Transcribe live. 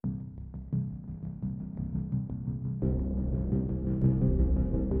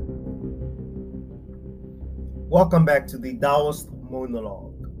Welcome back to the Taoist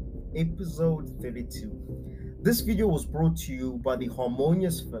Monologue, episode 32. This video was brought to you by The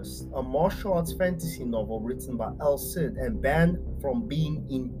Harmonious Fist, a martial arts fantasy novel written by El Cid and banned from being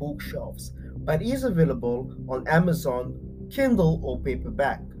in bookshelves, but is available on Amazon, Kindle, or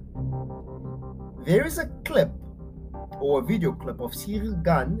paperback. There is a clip or a video clip of Cyril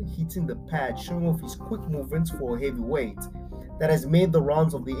Gane hitting the pad showing off his quick movements for a heavyweight that has made the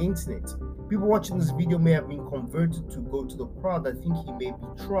rounds of the internet. People watching this video may have been converted to go to the crowd that think he may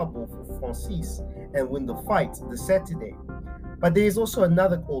be trouble for Francis and win the fight this Saturday. But there is also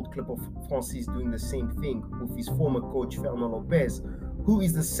another old clip of Francis doing the same thing with his former coach Fernand Lopez, who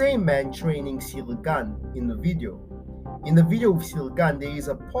is the same man training Cyril Gane in the video. In the video with Cyril Gane, there is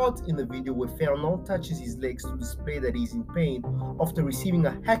a part in the video where Fernand touches his legs to display that he is in pain after receiving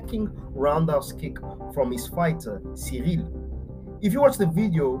a hacking roundhouse kick from his fighter, Cyril. If you watch the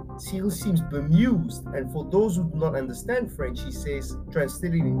video, Cyril seems bemused, and for those who do not understand French, he says,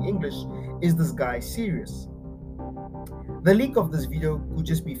 translated in English, "Is this guy serious?" The leak of this video could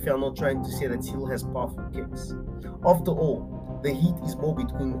just be Fernand trying to say that Cyril has powerful kicks. After all, the heat is more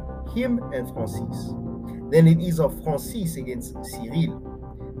between him and Francis than it is of Francis against Cyril,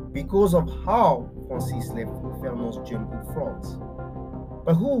 because of how Francis left Fernand's gym in France.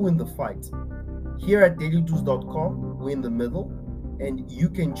 But who will win the fight? Here at dailydouze.com, we're in the middle, and you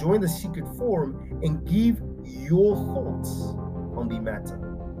can join the secret forum and give your thoughts on the matter.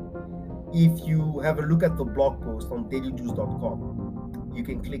 If you have a look at the blog post on dailydouze.com, you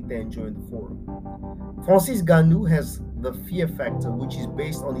can click there and join the forum. Francis Ngannou has the fear factor, which is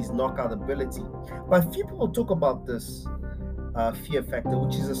based on his knockout ability. But few people talk about this fear factor,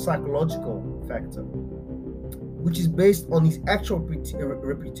 which is a psychological factor, which is based on his actual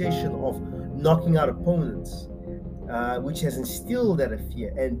reputation of knocking out opponents, which has instilled that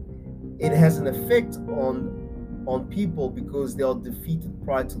fear, and it has an effect on people because they are defeated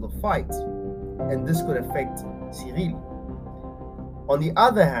prior to the fight, and this could affect Cyril. On the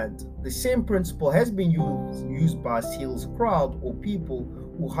other hand, the same principle has been used by Cyril's crowd or people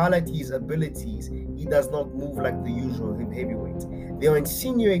who highlight his abilities. He does not move like the usual heavyweight. They are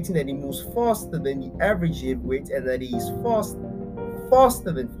insinuating that he moves faster than the average heavyweight and that he is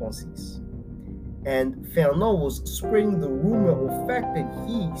faster than Francis. And Fernand was spreading the rumor or fact that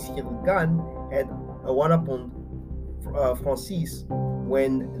he, Cyril Gane, had a one-up on Francis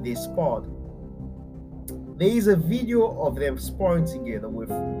when they sparred. There is a video of them sparring together with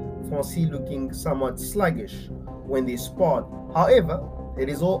Francis looking somewhat sluggish when they sparred. However, it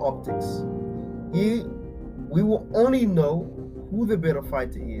is all optics. We will only know who the better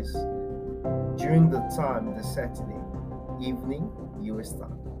fighter is during the time this Saturday evening, US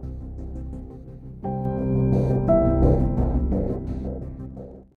time.